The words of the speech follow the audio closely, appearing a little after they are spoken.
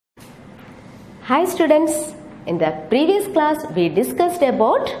Hi students, in the previous class we discussed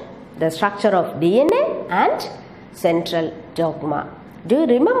about the structure of DNA and central dogma. Do you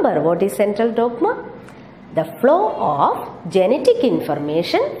remember what is central dogma? The flow of genetic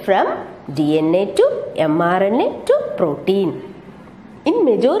information from DNA to mRNA to protein. In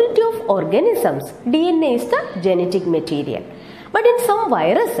majority of organisms, DNA is the genetic material. But in some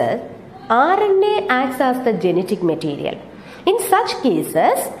viruses, RNA acts as the genetic material. In such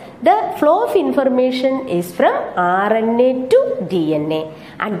cases, the flow of information is from RNA to DNA,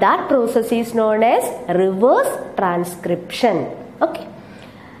 and that process is known as reverse transcription. Okay.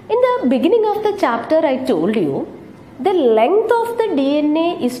 In the beginning of the chapter, I told you the length of the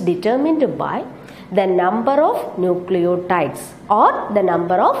DNA is determined by the number of nucleotides or the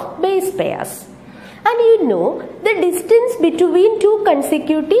number of base pairs. And you know the distance between two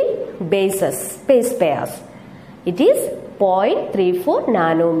consecutive base pairs. It is 0.34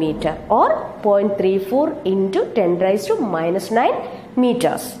 nanometer or 0.34 into 10 raised to minus 9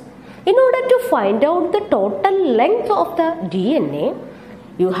 meters. In order to find out the total length of the DNA,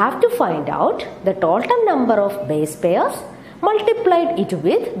 you have to find out the total number of base pairs multiplied it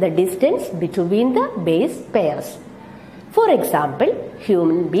with the distance between the base pairs. For example,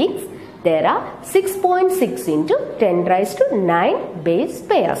 human beings, there are 6.6 into 10 raised to 9 base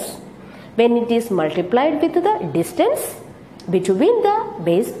pairs. When it is multiplied with the distance between the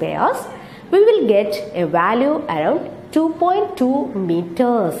base pairs, we will get a value around 2.2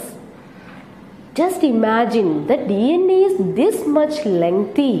 meters. Just imagine the DNA is this much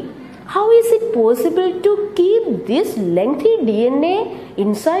lengthy. How is it possible to keep this lengthy DNA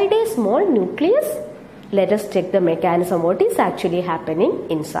inside a small nucleus? Let us check the mechanism, what is actually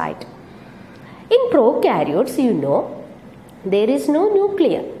happening inside. In prokaryotes, you know, there is no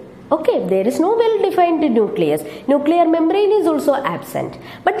nucleus. Okay, there is no well-defined nucleus. Nuclear membrane is also absent.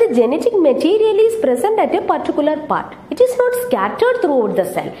 But the genetic material is present at a particular part. It is not scattered throughout the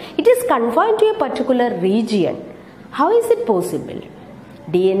cell. It is confined to a particular region. How is it possible?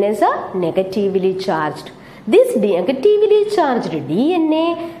 DNAs are negatively charged. This negatively charged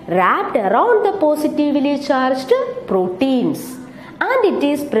DNA wrapped around the positively charged proteins. And it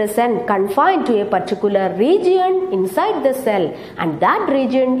is present, confined to a particular region inside the cell, and that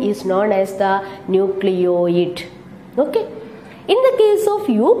region is known as the nucleoid. Okay. In the case of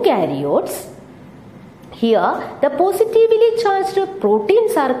eukaryotes, here the positively charged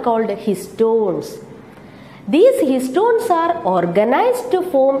proteins are called histones. These histones are organized to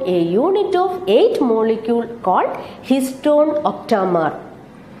form a unit of 8 molecules called histone octamer.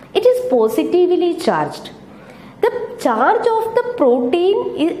 It is positively charged. The charge of the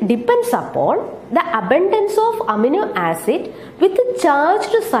protein depends upon the abundance of amino acid with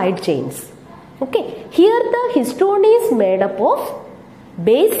charged side chains. Okay, here the histone is made up of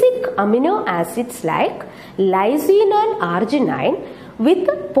basic amino acids like lysine and arginine with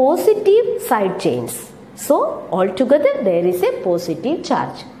positive side chains. So, altogether there is a positive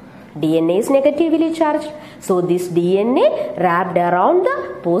charge. DNA is negatively charged. So, this DNA wrapped around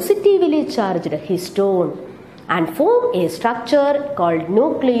the positively charged histone and form a structure called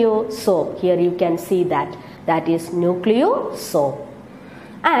nucleosome. Here you can see that is nucleosome.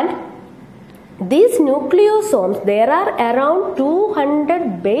 And these nucleosomes, there are around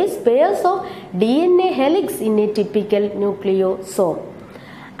 200 base pairs of DNA helix in a typical nucleosome.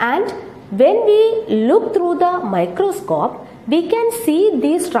 And when we look through the microscope, we can see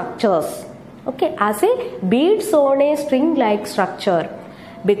these structures, okay, as a beads on a string-like structure.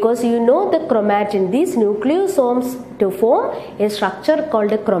 Because you know the chromatin, these nucleosomes to form a structure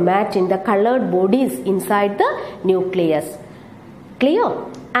called a chromatin, the colored bodies inside the nucleus. Clear?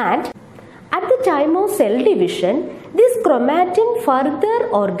 And at the time of cell division, this chromatin further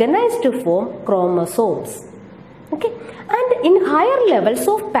organized to form chromosomes. Okay? And in higher levels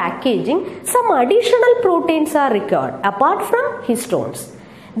of packaging, some additional proteins are required apart from histones.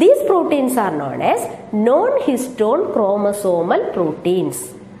 These proteins are known as non-histone chromosomal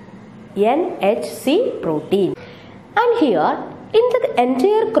proteins, NHC protein. And here in the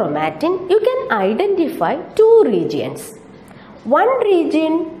entire chromatin, you can identify two regions. One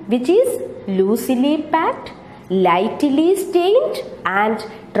region which is loosely packed, lightly stained and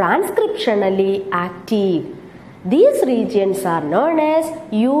transcriptionally active. These regions are known as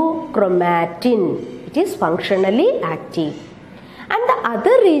euchromatin. It is functionally active. And the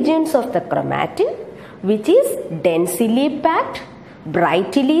other regions of the chromatin, which is densely packed,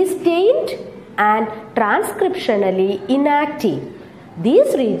 brightly stained and transcriptionally inactive.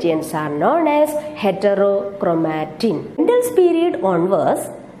 These regions are known as heterochromatin. Indus period onwards,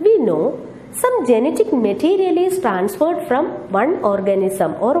 we know some genetic material is transferred from one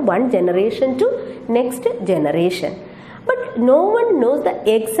organism or one generation to next generation. But no one knows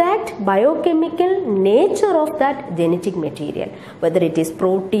the exact biochemical nature of that genetic material, whether it is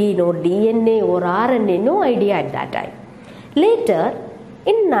protein or DNA or RNA, no idea at that time. Later,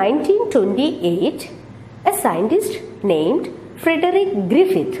 in 1928, a scientist named Frederick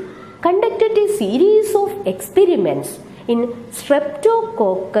Griffith conducted a series of experiments in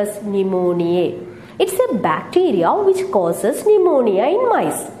Streptococcus pneumoniae. It's a bacteria which causes pneumonia in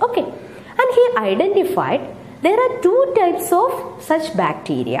mice. Okay, and he identified there are two types of such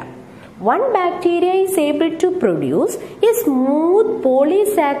bacteria. One bacteria is able to produce a smooth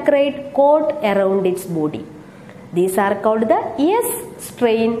polysaccharide coat around its body. These are called the S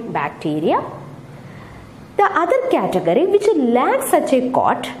strain bacteria. The other category which lacks such a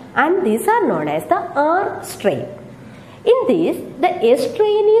coat, and these are known as the R strain. In this, the S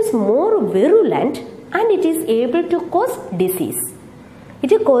strain is more virulent and it is able to cause disease.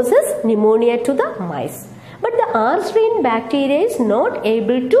 It causes pneumonia to the mice. But the R strain bacteria is not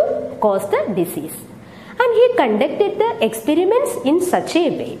able to cause the disease. And he conducted the experiments in such a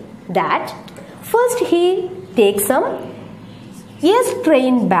way that first he takes some S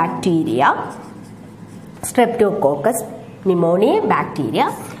strain bacteria, Streptococcus pneumoniae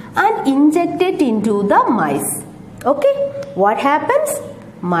bacteria, and inject it into the mice. Okay, what happens?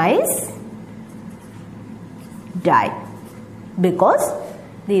 Mice die because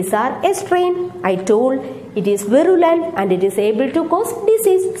these are S strain. I told it is virulent and it is able to cause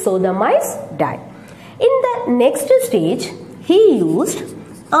disease. So the mice die. In the next stage, he used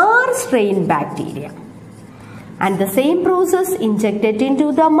R strain bacteria. And the same process injected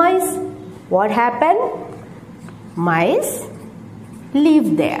into the mice. What happened? Mice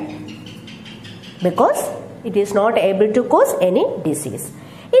live there because it is not able to cause any disease.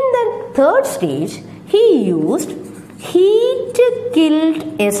 In the third stage, he used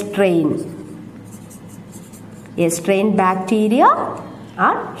heat-killed S strain bacteria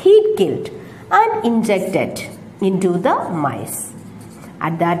are heat-killed and injected into the mice.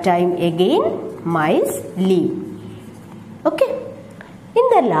 At that time again, mice live. Okay. In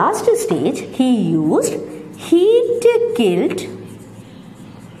the last stage, he used heat-killed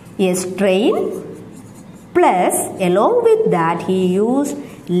S strain plus along with that he used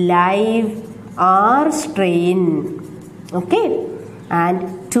live R strain. Okay,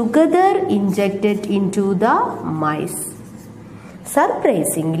 and together injected into the mice.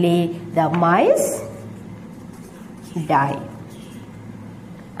 Surprisingly, the mice die.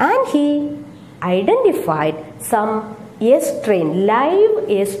 And he identified some S strain, live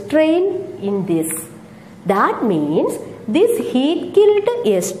S strain in this. That means this heat-killed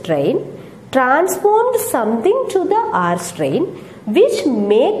S strain transformed something to the R strain, which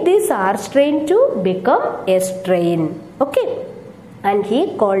make this R strain to become S strain. Okay, and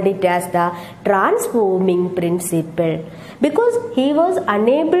he called it as the transforming principle because he was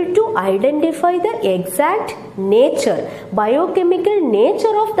unable to identify the exact nature, biochemical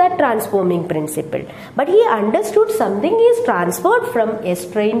nature of that transforming principle. But he understood something is transferred from S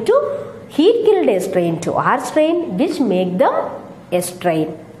strain to heat-killed S strain to R strain, which make them S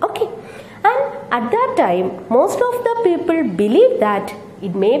strain. Okay. And at that time, most of the people believe that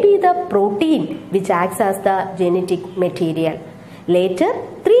it may be the protein which acts as the genetic material. Later,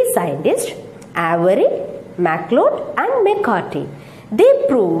 three scientists, Avery, MacLeod and McCarthy, they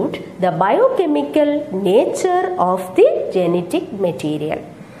proved the biochemical nature of the genetic material.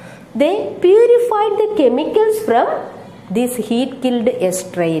 They purified the chemicals from this heat-killed S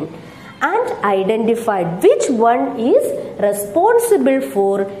strain and identified which one is responsible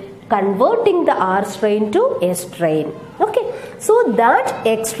for converting the R strain to S strain. Okay, so that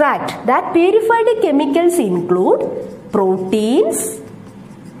extract, that purified chemicals include proteins,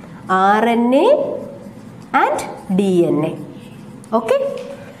 RNA and DNA. Okay,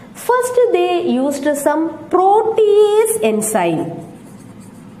 first they used some protease enzyme.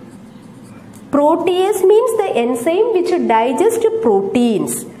 Protease means the enzyme which digests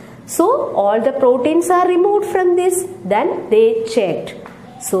proteins. So all the proteins are removed from this. Then they checked.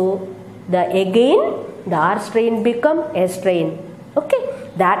 So again the R strain become S strain. Okay,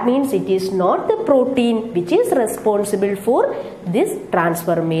 that means it is not the protein which is responsible for this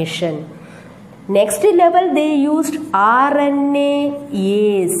transformation. Next level they used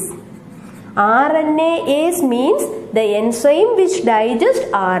RNase. RNase means the enzyme which digests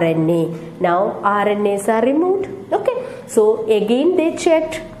RNA. Now RNAs are removed. Okay, so again they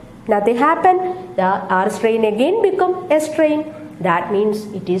checked. Nothing happened. The R strain again become S strain. That means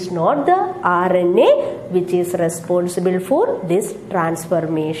it is not the RNA which is responsible for this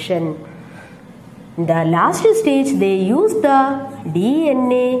transformation. In the last stage, they use the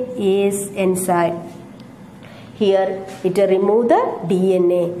DNase enzyme. Here it removed the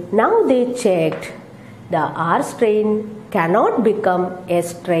DNA. Now they checked the R strain cannot become S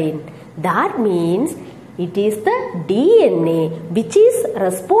strain. That means it is the DNA which is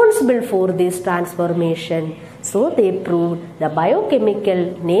responsible for this transformation. So they proved the biochemical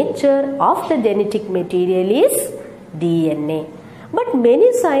nature of the genetic material is DNA. But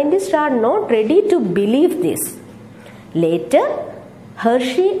many scientists are not ready to believe this. Later,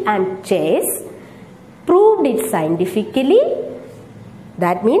 Hershey and Chase proved it scientifically.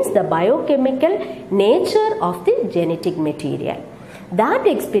 That means the biochemical nature of the genetic material. That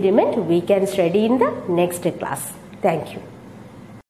experiment we can study in the next class. Thank you.